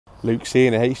Luke C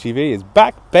in a HGV is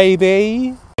back,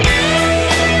 baby!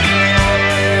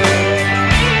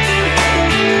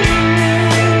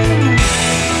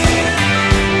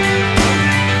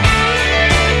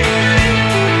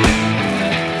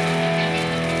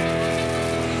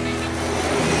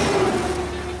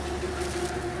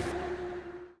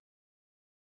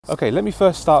 Okay, let me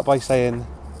first start by saying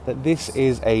that this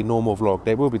is a normal vlog.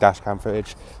 There will be dashcam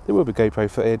footage, there will be GoPro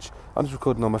footage. I'm just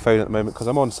recording on my phone at the moment because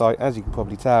I'm on site, as you can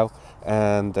probably tell,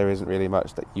 and there isn't really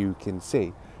much that you can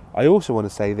see. I also want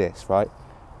to say this, right?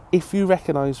 If you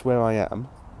recognise where I am,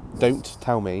 don't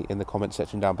tell me in the comment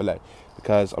section down below,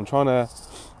 because I'm trying to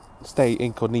stay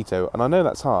incognito, and I know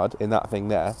that's hard in that thing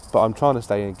there, but I'm trying to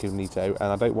stay incognito,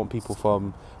 and I don't want people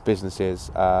from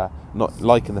businesses not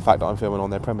liking the fact that I'm filming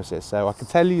on their premises. So I can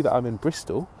tell you that I'm in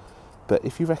Bristol, but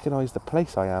if you recognise the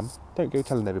place I am, don't go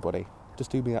telling everybody.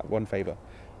 Just do me that one favour,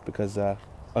 because I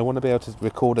want to be able to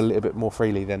record a little bit more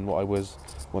freely than what I was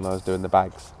when I was doing the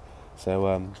bags.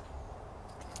 So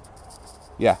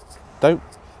yeah, don't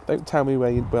tell me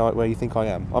where you think I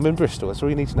am. I'm in Bristol. That's all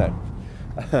you need to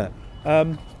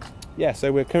know. Yeah,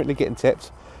 so we're currently getting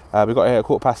tipped. We got here at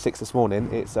 6:15 this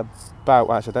morning. It's about,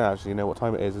 actually I don't actually know what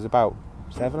time it is. It's about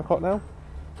 7 o'clock now,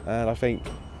 and I think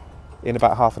in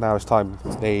about half an hour's time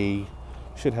they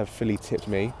should have fully tipped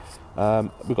me.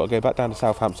 We've got to go back down to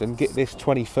Southampton, get this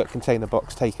 20-foot container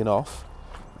box taken off,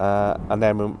 and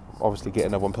then we'll obviously get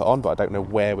another one put on, but I don't know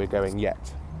where we're going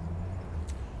yet.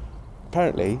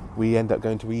 Apparently we end up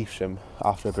going to Evesham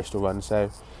after a Bristol run, so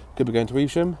could be going to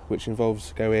Evesham, which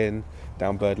involves going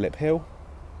down Birdlip Hill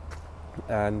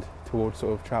and towards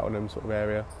sort of Cheltenham sort of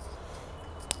area.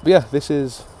 But yeah, this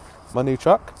is my new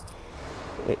truck.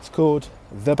 It's called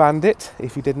the Bandit,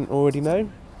 if you didn't already know.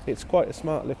 It's quite a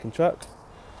smart looking truck.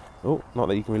 Oh, not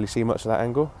that you can really see much of that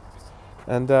angle.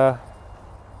 And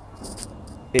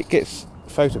it gets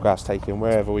photographs taken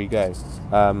wherever we go.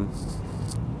 All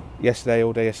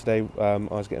day yesterday, I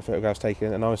was getting photographs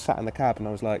taken, and I was sat in the cab and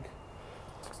I was like,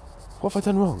 what have I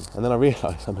done wrong? And then I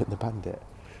realised I'm in the Bandit.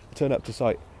 I turn up to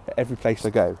site at every place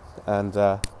I go, and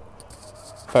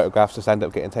photographs just end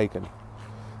up getting taken.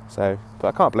 So, but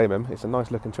I can't blame him. It's a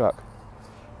nice looking truck.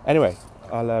 Anyway,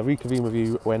 I'll reconvene with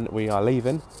you when we are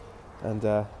leaving, and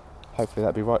hopefully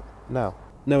that'll be right now.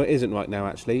 No, it isn't right now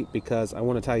actually, because I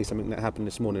want to tell you something that happened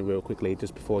this morning real quickly,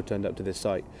 just before I turned up to this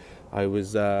site. I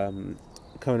was coming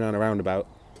around a roundabout,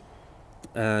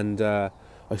 and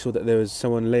I saw that there was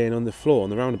someone laying on the floor on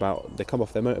the roundabout. They come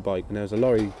off their motorbike, and there was a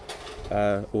lorry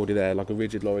already there, like a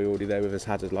rigid lorry already there with his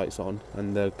hazard lights on,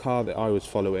 and the car that I was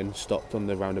following stopped on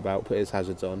the roundabout, put his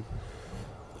hazards on,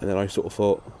 and then I sort of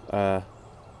thought,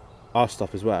 I'll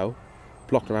stop as well,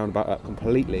 block the roundabout up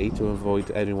completely to avoid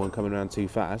anyone coming around too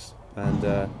fast,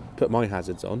 and put my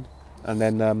hazards on. And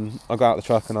then I got out the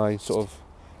truck and I sort of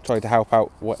tried to help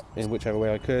out in whichever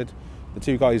way I could. The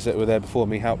two guys that were there before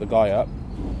me helped the guy up.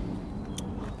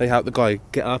 They helped the guy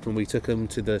get up, and we took him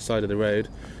to the side of the road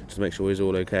just to make sure he was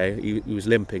all okay. He was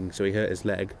limping, so he hurt his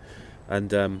leg, and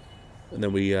then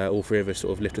we all three of us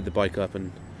sort of lifted the bike up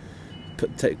and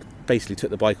basically took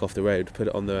the bike off the road, put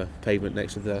it on the pavement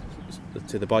next to the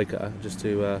biker, just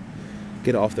to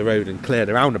get it off the road and clear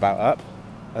the roundabout up.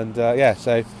 And yeah,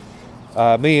 so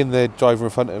me and the driver in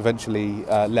front eventually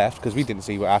left because we didn't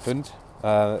see what happened.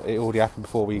 It already happened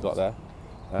before we got there,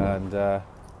 and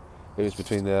it was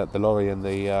between the lorry and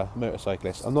the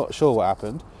motorcyclist. I'm not sure what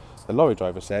happened. The lorry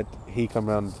driver said he come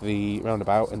round the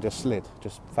roundabout and just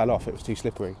fell off. It was too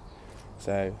slippery.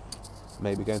 So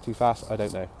maybe going too fast, I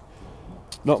don't know.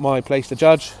 Not my place to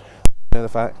judge, I know the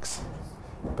facts.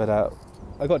 But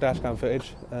I got dashcam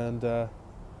footage, and but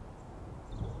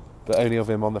only of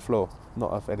him on the floor,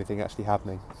 not of anything actually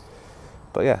happening.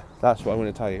 But yeah, that's what I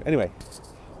want to tell you. Anyway,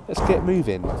 let's get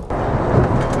moving.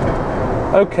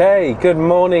 Okay, good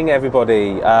morning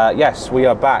everybody. Yes, we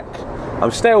are back.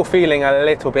 I'm still feeling a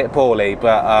little bit poorly,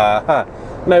 but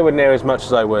nowhere near as much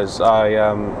as I was.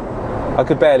 I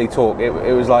could barely talk. It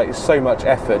was like so much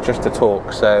effort just to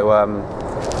talk, so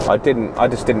I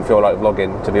just didn't feel like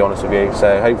vlogging, to be honest with you.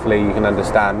 So hopefully you can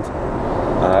understand.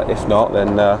 If not,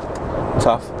 then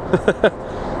tough.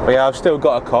 But yeah, I've still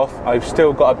got a cough. I've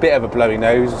still got a bit of a blowy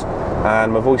nose,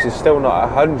 and my voice is still not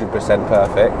 100%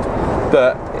 perfect,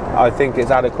 but I think it's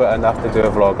adequate enough to do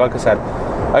a vlog. Like I said,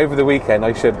 over the weekend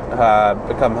I should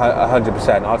become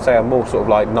 100%. I'd say I'm more sort of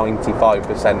like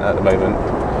 95% at the moment,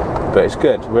 but it's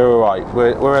good. We're alright.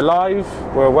 We're alive,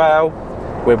 we're well,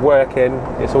 we're working,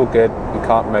 it's all good. You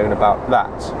can't moan about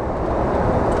that.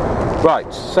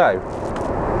 Right, so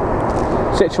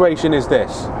situation is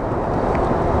this.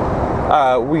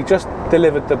 We just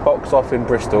delivered the box off in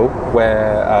Bristol,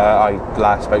 where I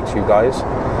last spoke to you guys,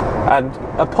 And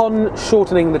upon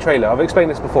shortening the trailer, I've explained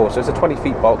this before, so it's a 20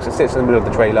 feet box, it sits in the middle of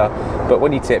the trailer, but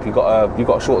when you tip, you've got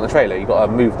to shorten the trailer, you've got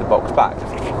to move the box back.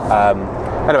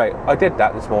 Anyway, I did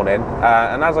that this morning,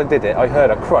 and as I did it, I heard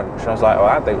a crunch, and I was like, oh,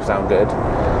 that don't sound good.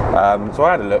 So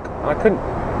I had a look, and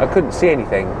I couldn't see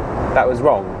anything that was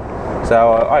wrong,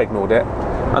 so I ignored it.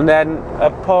 And then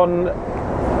upon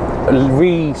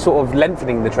sort of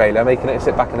lengthening the trailer, making it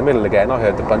sit back in the middle again, I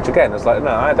heard the crunch again. I was like, no,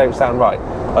 that don't sound right.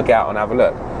 I'll get out and have a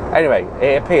look. Anyway,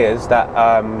 it appears that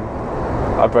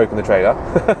I've broken the trailer.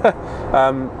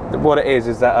 What it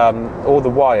is that all the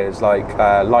wires, like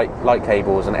light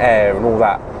cables and air and all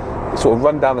that, sort of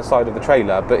run down the side of the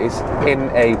trailer, but it's in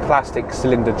a plastic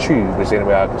cylinder tube, is the only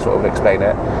way I can sort of explain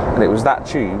it. And it was that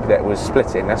tube that was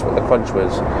splitting. That's what the crunch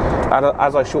was. And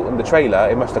as I shortened the trailer,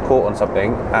 it must have caught on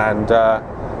something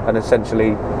and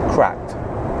essentially cracked.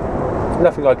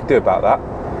 Nothing I could do about that.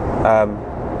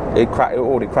 It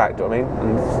already cracked, do you know what I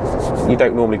mean? And you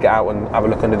don't normally get out and have a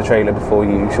look under the trailer before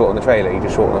you shorten the trailer, you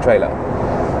just shorten the trailer.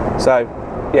 So,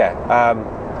 yeah,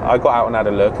 I got out and had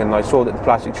a look, and I saw that the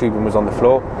plastic tubing was on the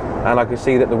floor, and I could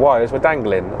see that the wires were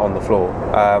dangling on the floor.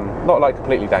 Not like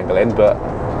completely dangling, but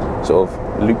sort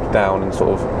of looped down and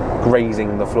sort of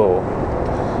grazing the floor.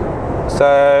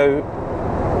 So,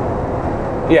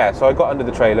 yeah, so I got under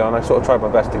the trailer and I sort of tried my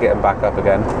best to get them back up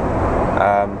again.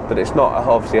 But it's not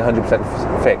obviously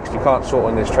 100% fixed. You can't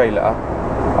shorten this trailer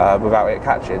without it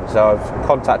catching. So I've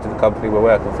contacted the company we're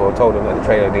working for, told them that the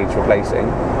trailer needs replacing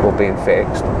or being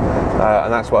fixed,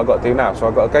 and that's what I've got to do now. So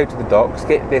I've got to go to the docks,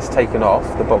 get this taken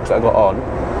off, the box that I got on,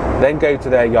 then go to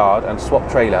their yard and swap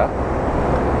trailer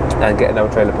and get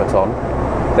another trailer put on,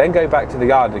 then go back to the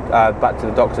yard, back to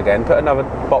the docks again, put another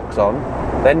box on,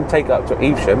 then take it up to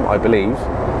Evesham, I believe,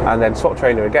 and then swap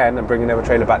trailer again and bring another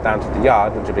trailer back down to the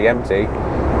yard, which will be empty,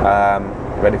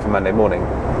 ready for Monday morning.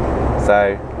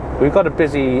 So we've got a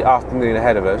busy afternoon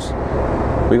ahead of us.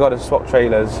 We've got to swap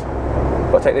trailers,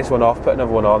 got to take this one off, put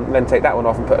another one on, then take that one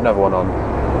off and put another one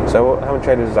on. So how many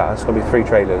trailers is that? It's going to be 3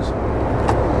 trailers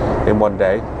in one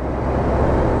day.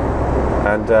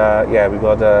 And yeah, we've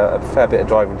got a fair bit of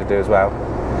driving to do as well,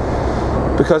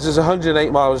 because there's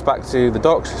 108 miles back to the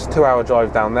docks. It's a 2-hour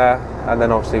drive down there, and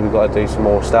then obviously we've got to do some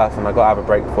more stuff, and I've got to have a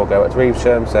break before I go up to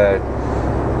Evesham. So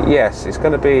yes, it's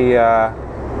going to be a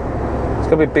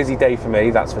busy day for me,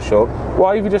 that's for sure.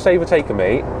 Why have you just overtaken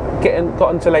me,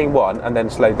 got into lane 1 and then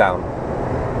slowed down?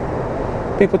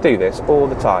 People do this all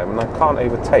the time, and I can't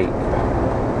overtake.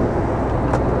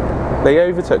 They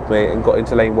overtook me and got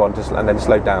into lane 1 and then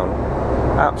slowed down.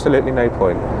 Absolutely no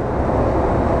point.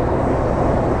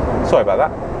 Sorry about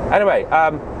that. Anyway,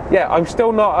 yeah, I'm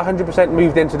still not 100%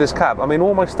 moved into this cab. I mean,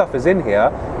 all my stuff is in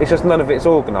here, it's just none of it's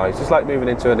organised. It's like moving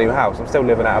into a new house. I'm still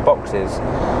living out of boxes.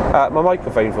 My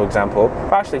microphone, for example,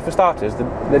 actually, for starters, the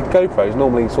GoPro is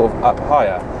normally sort of up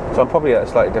higher, so I'm probably at a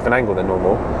slightly different angle than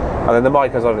normal. And then the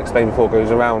mic, as I've explained before,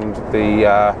 goes around the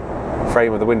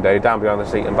frame of the window, down behind the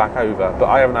seat and back over. But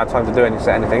I haven't had time to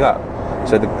set anything up.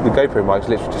 So the GoPro mic's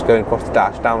literally just going across the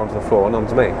dash, down onto the floor and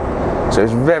onto me. So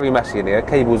it's very messy in here,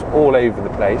 cables all over the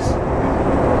place.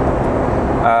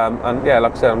 And yeah,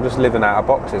 like I said, I'm just living out of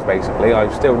boxes basically.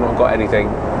 I've still not got anything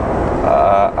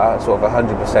sort of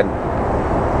 100%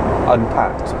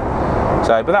 unpacked.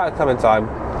 So, but that'll come in time.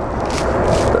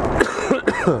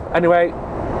 Anyway,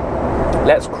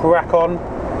 let's crack on,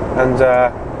 and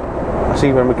I'll see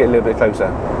you when we get a little bit closer.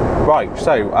 Right,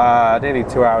 so nearly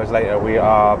 2 hours later, we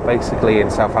are basically in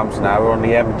Southampton now. We're on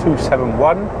the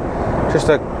M271, just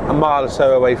a mile or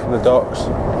so away from the docks.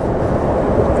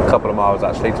 A couple of miles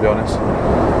actually, to be honest.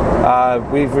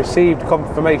 We've received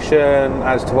confirmation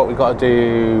as to what we've got to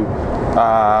do,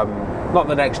 not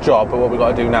the next job, but what we've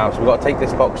got to do now. So we've got to take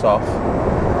this box off,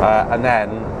 and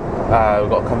then we've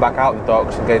got to come back out of the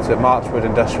docks and go to Marchwood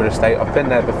Industrial Estate. I've been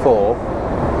there before,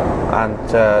 and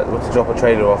to drop a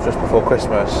trailer off just before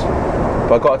Christmas,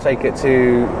 but I've got to take it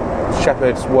to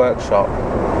Shepherd's Workshop,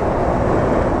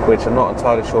 which I'm not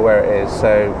entirely sure where it is,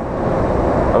 so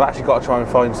I've actually got to try and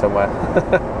find somewhere.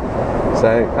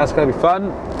 So that's going to be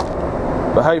fun,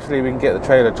 but hopefully we can get the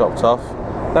trailer dropped off.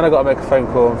 Then I've got to make a phone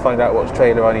call and find out which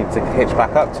trailer I need to hitch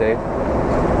back up to,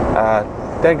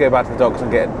 then go back to the docks and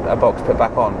get a box put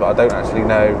back on, but I don't actually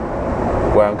know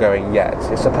where I'm going yet.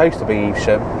 It's supposed to be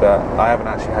Evesham, but I haven't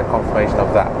actually had confirmation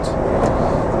of that.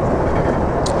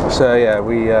 So yeah,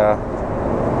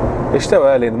 it's still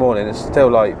early in the morning. It's still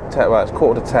like, well, it's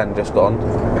 9:45 just gone,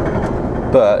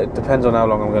 but it depends on how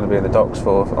long I'm going to be in the docks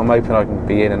for. I'm hoping I can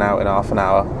be in and out in half an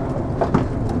hour.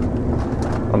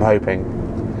 I'm hoping,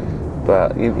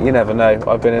 but you never know.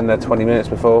 I've been in there 20 minutes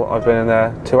before. I've been in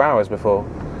there 2 hours before.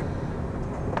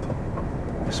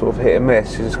 sort of hit and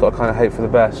miss. You just got to kind of hope for the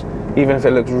best. Even if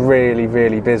it looks really,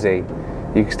 really busy,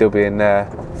 you can still be in there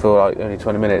for like only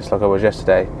 20 minutes like I was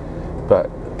yesterday. But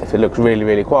if it looks really,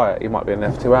 really quiet, you might be in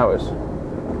there for 2 hours.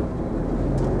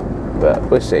 But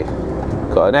we'll see.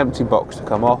 Got an empty box to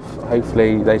come off.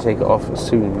 Hopefully they take it off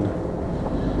soon.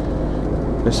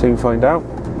 We'll soon find out.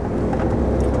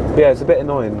 But yeah, it's a bit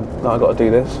annoying that I've got to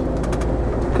do this,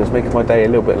 because it's making my day a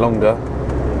little bit longer.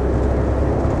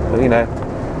 But you know,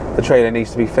 the trailer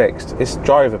needs to be fixed. It's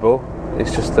drivable,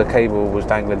 it's just the cable was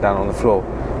dangling down on the floor.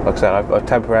 Like I said, I've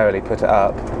temporarily put it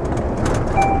up.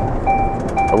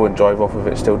 I wouldn't drive off with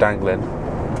it still dangling.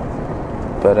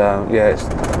 But yeah,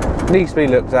 it needs to be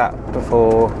looked at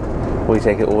before we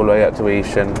take it all the way up to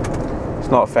Evesham. It's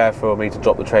not fair for me to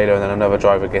drop the trailer and then another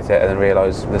driver get it and then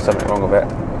realise there's something wrong with it.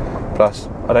 Plus,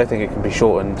 I don't think it can be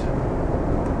shortened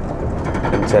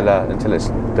until it's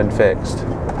been fixed.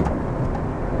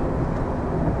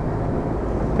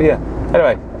 But yeah,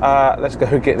 anyway, let's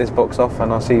go get this box off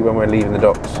and I'll see you when we're leaving the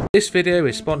docks. This video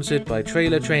is sponsored by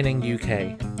Trailer Training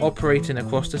UK, operating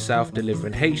across the south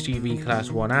delivering HGV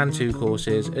Class 1 and 2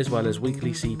 courses as well as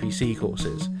weekly CPC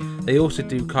courses. They also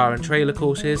do car and trailer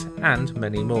courses and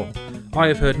many more. I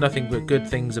have heard nothing but good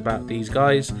things about these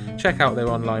guys. Check out their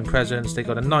online presence. They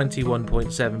got a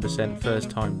 91.7% first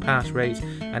time pass rate,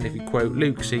 and if you quote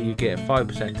Luxy you get a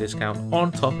 5% discount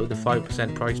on top of the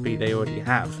 5% price beat they already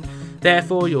have.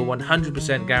 Therefore, you're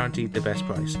 100% guaranteed the best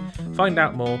price. Find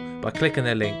out more by clicking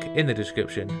the link in the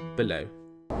description below.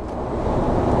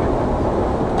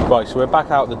 Right, so we're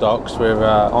back out the docks. We're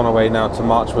on our way now to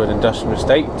Marchwood Industrial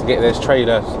Estate to get this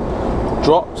trailer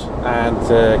dropped and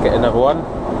to get another one.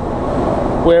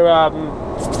 We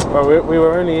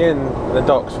were only in the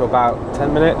docks for about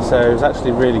 10 minutes, so it was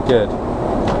actually really good.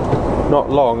 Not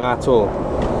long at all.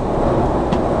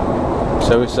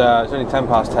 So it's only 10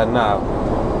 past 10 now.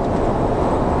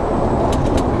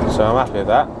 So I'm happy with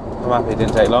that. I'm happy it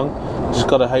didn't take long. Just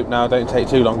got to hope now it don't take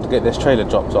too long to get this trailer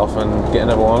dropped off and get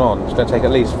another one on. It's going to take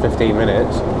at least 15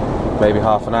 minutes, maybe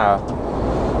half an hour.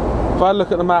 But I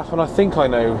look at the map and I think I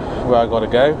know where I got to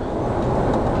go.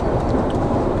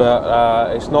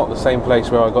 But it's not the same place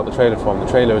where I got the trailer from.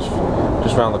 The trailer is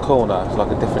just around the corner. It's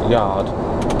like a different yard.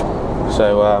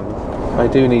 So I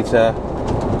do need to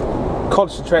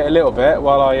concentrate a little bit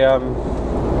while I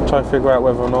try and figure out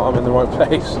whether or not I'm in the right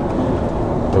place.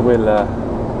 But we're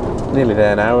nearly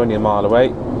there now, only a mile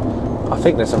away. I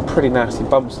think there's some pretty nasty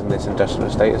bumps in this industrial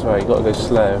estate as well. You've got to go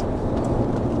slow.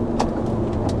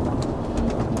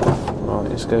 Right,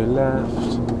 let's go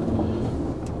left.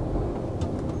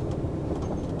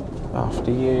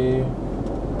 After you.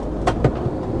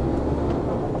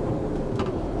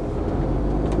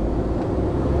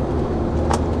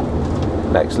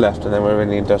 Next left, and then we're in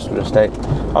the industrial estate.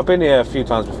 I've been here a few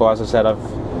times before. As I said,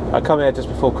 I come here just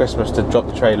before Christmas to drop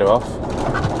the trailer off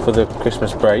for the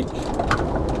Christmas break.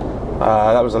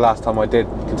 That was the last time I did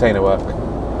container work.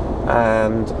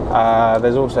 And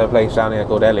there's also a place down here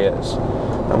called Elliott's.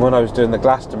 And when I was doing the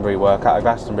Glastonbury work out of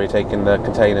Glastonbury, taking the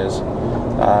containers,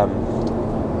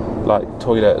 like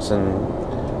toilets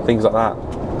and things like that,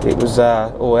 it was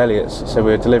all Elliott's. So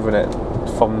we were delivering it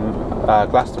from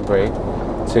Glastonbury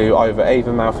to either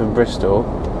Avonmouth in Bristol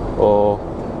or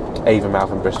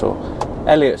Avonmouth in Bristol.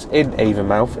 Elliott's in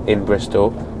Avonmouth in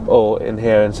Bristol or in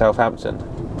here in Southampton.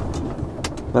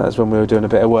 That's when we were doing a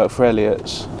bit of work for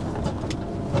Elliott's.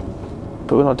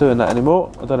 But we're not doing that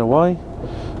anymore. I don't know why,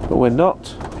 but we're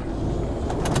not.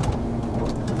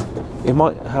 It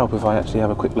might help if I actually have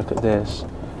a quick look at this.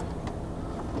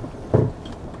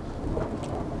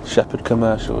 Shepherd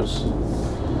Commercials.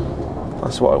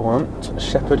 That's what I want.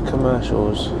 Shepherd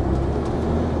Commercials.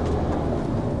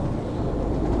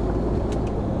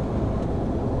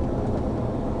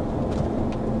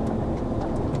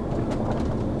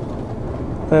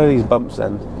 Where are these bumps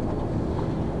then?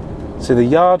 So the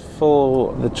yard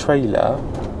for the trailer,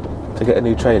 to get a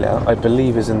new trailer, I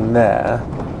believe is in there.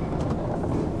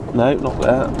 No, not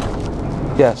there.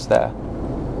 Yes, there.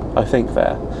 I think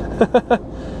there.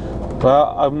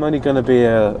 Well, I'm only going to be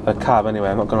a cab anyway.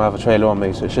 I'm not going to have a trailer on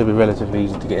me, so it should be relatively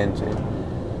easy to get into.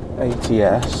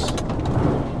 ATS.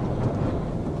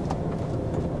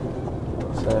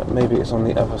 So maybe it's on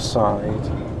the other side.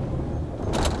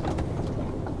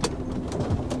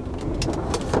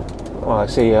 Well, I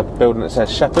see a building that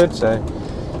says Shepherd, so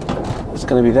it's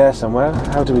going to be there somewhere.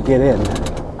 How do we get in?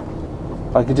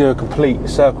 I could do a complete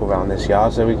circle around this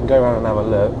yard, so we can go around and have a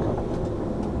look.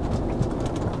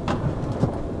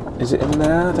 Is it in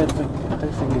there? I don't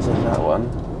think it's in that one.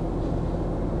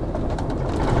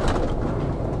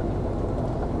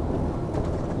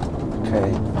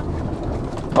 Okay.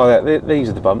 Oh, yeah, these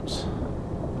are the bumps.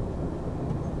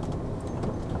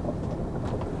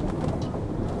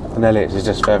 And Elliot's is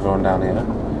just further on down here.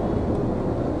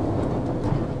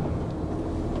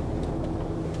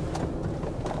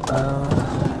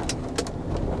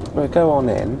 We'll go on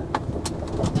in.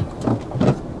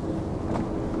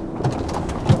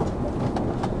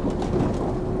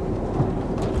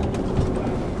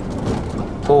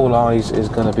 All eyes is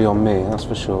going to be on me, that's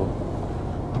for sure.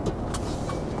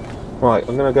 Right,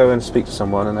 I'm going to go and speak to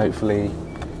someone and hopefully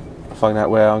find out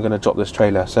where I'm going to drop this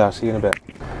trailer. So I'll see you in a bit.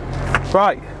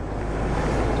 Right,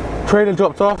 trailer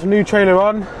dropped off, new trailer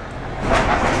on.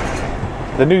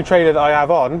 The new trailer that I have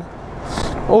on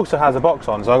also has a box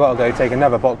on, so I've got to go take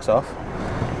another box off.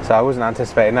 So I wasn't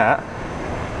anticipating that.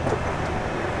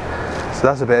 So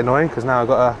that's a bit annoying because now I've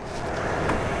got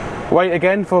to wait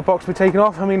again for a box to be taken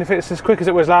off. I mean, if it's as quick as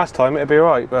it was last time, it'd be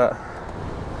alright, but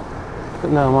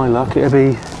no, my luck, it'd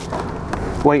be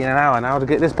waiting an hour now to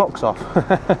get this box off.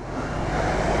 But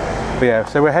yeah,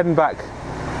 so we're heading back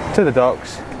to the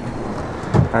docks,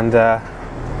 and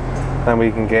then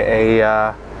we can get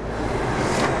a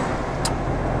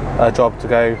job to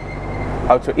go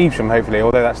out to Evesham, hopefully,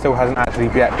 although that still hasn't actually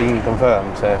yet been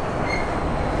confirmed, so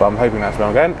but I'm hoping that's where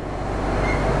I'm going.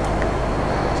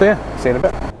 So yeah, see you in a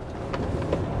bit.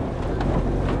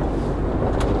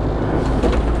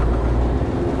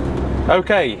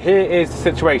 Okay, here is the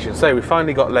situation. So we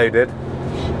finally got loaded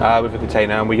with the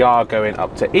container, and we are going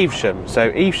up to Evesham.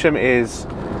 So Evesham is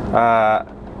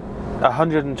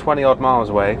 120 odd miles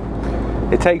away.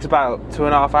 It takes about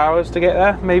 2.5 hours to get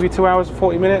there, maybe 2 hours and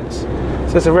 40 minutes.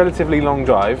 So it's a relatively long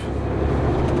drive,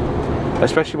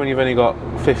 especially when you've only got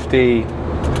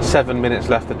 57 minutes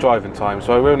left of driving time.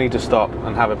 So I will need to stop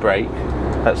and have a break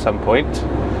at some point.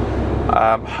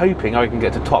 Hoping I can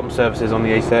get to Topham services on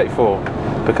the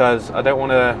A34, because I don't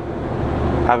want to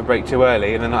have a break too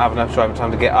early and then not have enough driving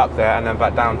time to get up there and then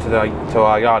back down to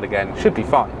our yard again. Should be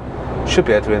fine. Should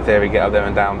be able to, in theory, get up there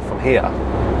and down from here.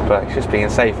 But it's just being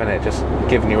safe, isn't it? Just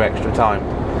giving you extra time.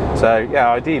 So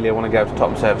yeah, ideally I want to go to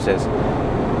Topham services.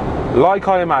 Like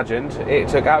I imagined, it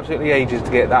took absolutely ages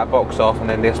to get that box off and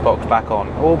then this box back on,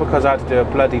 all because I had to do a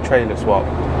bloody trailer swap.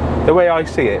 The way I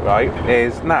see it, right,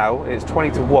 is now it's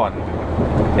 20 to 1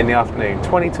 in the afternoon.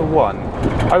 20 to 1.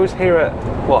 I was here at,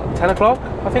 what, 10 o'clock?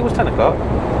 I think it was 10 o'clock.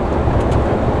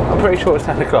 I'm pretty sure it was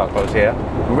 10 o'clock I was here,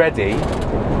 ready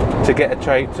to get a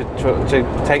tray,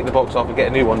 to take the box off and get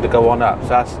a new one to go on up. So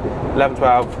that's 11,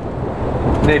 12,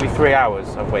 nearly 3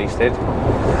 hours I've wasted.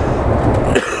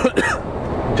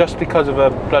 Just because of a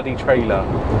bloody trailer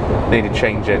needed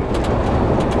changing.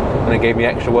 And it gave me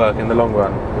extra work in the long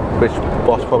run, which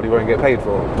boss probably won't get paid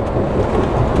for.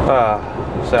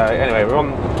 So anyway, we're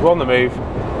on the move,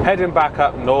 heading back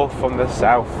up north from the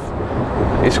south.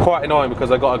 It's quite annoying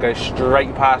because I got to go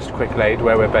straight past Cricklade,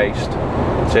 where we're based,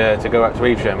 to go up to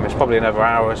Evesham. It's probably another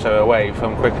hour or so away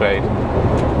from Cricklade.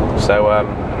 So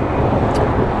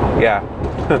yeah,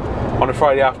 on a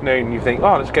Friday afternoon you think,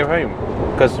 oh, let's go home,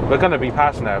 because we're going to be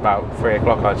passing there about 3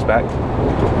 o'clock, I expect,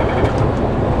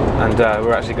 and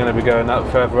we're actually going to be going up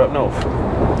further up north.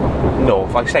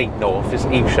 I say north, it's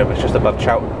Evesham, it's just above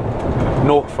Cheltenham,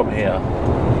 north from here.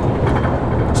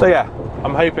 So yeah,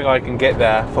 I'm hoping I can get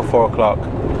there for 4 o'clock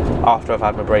after I've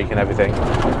had my break and everything.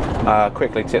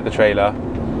 Quickly tip the trailer,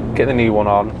 get the new one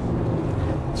on,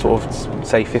 sort of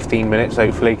say 15 minutes,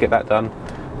 hopefully get that done,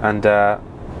 and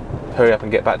hurry up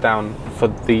and get back down for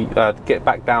the get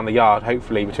back down the yard,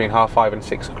 hopefully between 5:30 and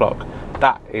 6 o'clock.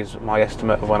 That is my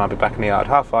estimate of when I'll be back in the yard,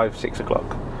 5:30, 6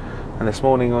 o'clock. And this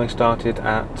morning I started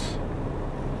at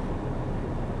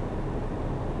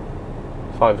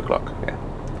 5 o'clock, yeah.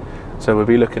 So we'll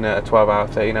be looking at a 12-hour,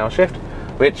 13-hour shift,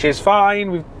 which is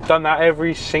fine. We've done that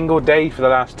every single day for the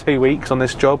last 2 weeks on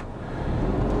this job.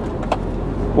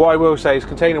 What I will say is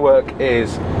container work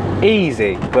is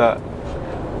easy, but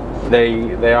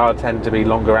they tend to be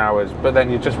longer hours, but then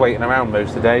you're just waiting around most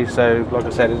of the day. So like I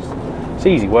said, it's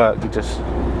easy work. You just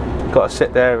got to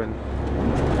sit there and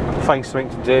find something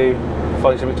to do,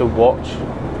 find something to watch,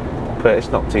 but it's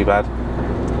not too bad.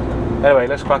 Anyway,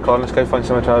 let's crack on. Let's go find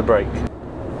somewhere to have a break.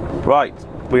 Right,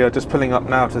 we are just pulling up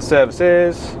now to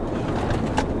services,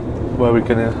 where we're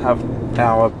going to have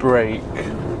our break.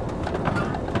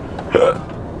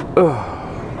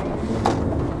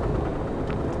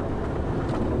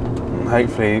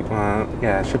 Hopefully,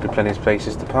 yeah, should be plenty of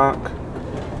places to park.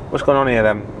 What's going on here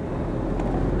then?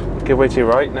 Give way to your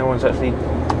right, no one's actually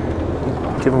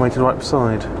giving way to the right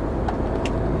side.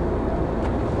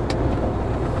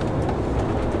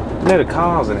 No, the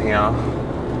cars in here.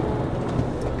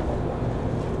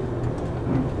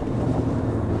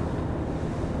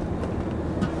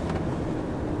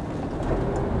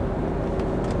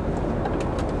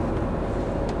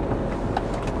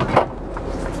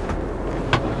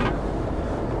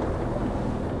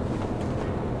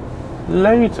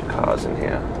 Loads of cars in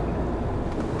here.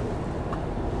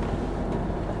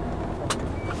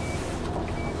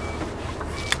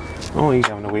 Oh, he's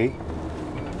having a wee.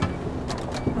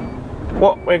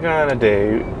 What we're gonna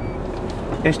do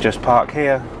is just park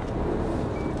here.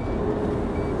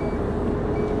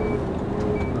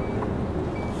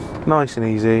 Nice and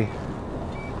easy.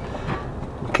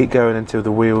 Keep going until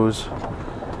the wheels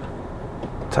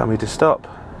tell me to stop.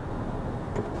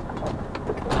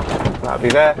 That'll be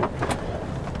there.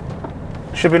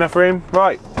 Should be enough room.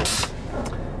 Right.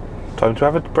 Time to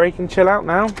have a break and chill out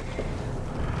now.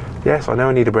 Yes, I know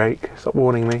I need a break. Stop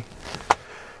warning me.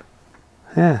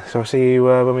 Yeah, so I'll see you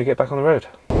when we get back on the road.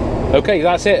 Okay,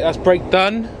 that's it. That's break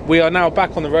done. We are now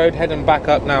back on the road, heading back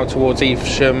up now towards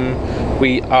Evesham.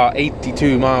 We are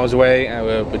 82 miles away,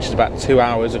 which is about 2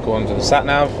 hours according to the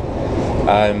sat-nav.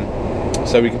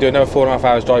 So we can do another 4.5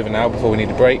 hours driving now before we need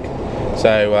a break.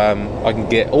 So I can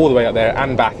get all the way up there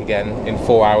and back again in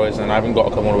 4 hours, and I haven't got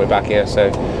to come all the way back here.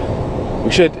 So we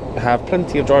should have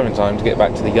plenty of driving time to get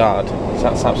back to the yard. So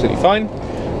that's absolutely fine.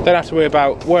 Don't have to worry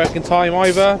about working time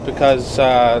either, because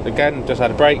again, just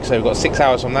had a break, so we've got 6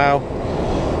 hours from now.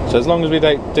 So as long as we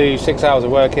don't do 6 hours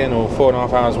of working or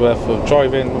 4.5 hours worth of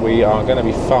driving, we are going to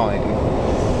be fine.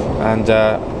 And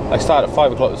I started at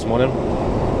 5 o'clock this morning,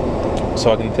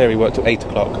 so I can in theory work till 8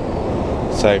 o'clock.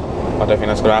 So I don't think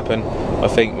that's going to happen. I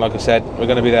think, like I said, we're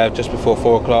going to be there just before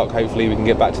 4 o'clock. Hopefully we can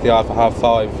get back to the yard for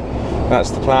 5:30.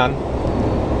 That's the plan.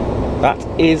 That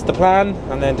is the plan,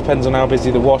 and then depends on how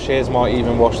busy the wash is. Might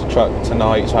even wash the truck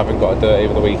tonight, so I haven't got to do it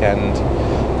over the weekend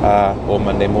or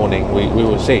Monday morning. We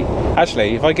will see.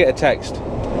 Actually, if I get a text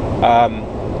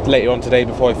later on today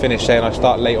before I finish saying I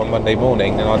start late on Monday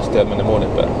morning, then I'll just do it Monday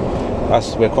morning, but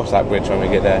we'll cross that bridge when we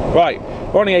get there. Right,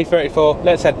 we're on the A34,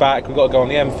 let's head back. We've got to go on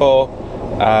the M4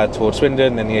 towards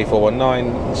Swindon, then the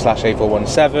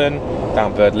A419/A417,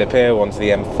 down Birdlip Hill onto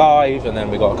the M5, and then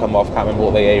we've got to come off, can't remember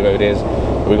what the A road is,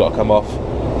 but we've got to come off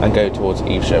and go towards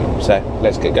Evesham. So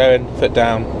let's get going, foot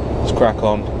down, let's crack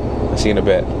on, I'll see you in a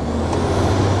bit.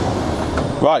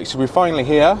 Right, so we're finally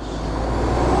here.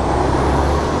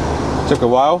 Took a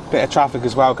while, bit of traffic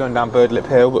as well going down Birdlip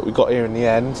Hill, but we got here in the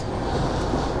end.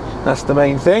 That's the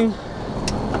main thing.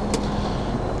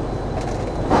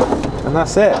 And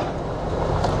that's it.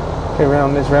 Go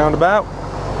around this roundabout.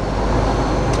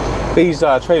 These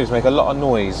trailers make a lot of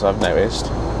noise, I've noticed.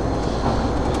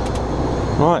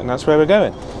 Right, and that's where we're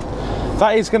going.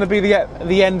 That is going to be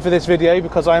the end for this video,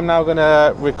 because I am now going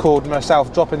to record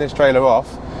myself dropping this trailer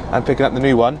off and picking up the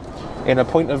new one in a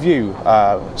point of view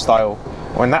style,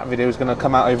 when that video is going to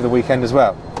come out over the weekend as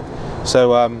well.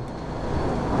 So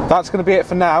that's going to be it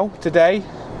for now today,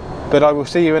 but I will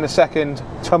see you in a second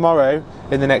tomorrow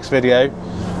in the next video,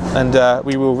 and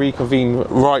we will reconvene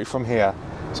right from here.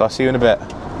 So I'll see you in a bit.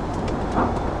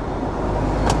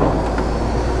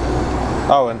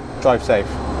 Oh, and drive safe.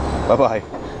 Bye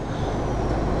bye.